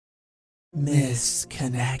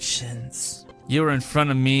Misconnections. You were in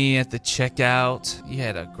front of me at the checkout. You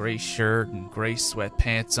had a gray shirt and gray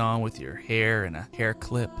sweatpants on with your hair in a hair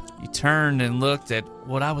clip. You turned and looked at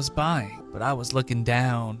what I was buying, but I was looking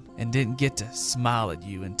down and didn't get to smile at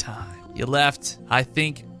you in time. You left, I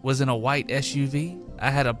think, was in a white SUV.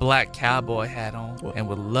 I had a black cowboy hat on and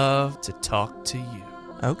would love to talk to you.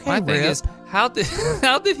 Okay, My thing Rip. is, how did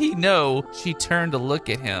he know she turned to look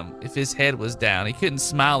at him if his head was down? He couldn't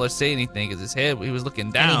smile or say anything because he was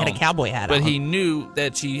looking down. And he had a cowboy hat but on. But he knew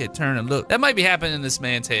that she had turned and looked. That might be happening in this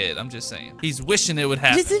man's head. I'm just saying. He's wishing it would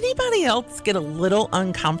happen. Does anybody else get a little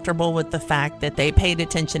uncomfortable with the fact that they paid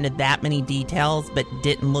attention to that many details but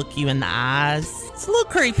didn't look you in the eyes? It's a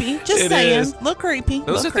little creepy. Just saying. Look creepy.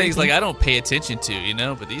 Those are things like I don't pay attention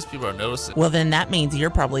to, but these people are noticing. Well, then that means you're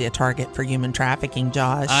probably a target for human trafficking,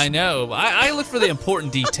 Josh. I know. I look for the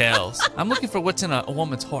important details. I'm looking for what's in a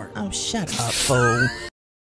woman's heart. Oh, shut up, fool.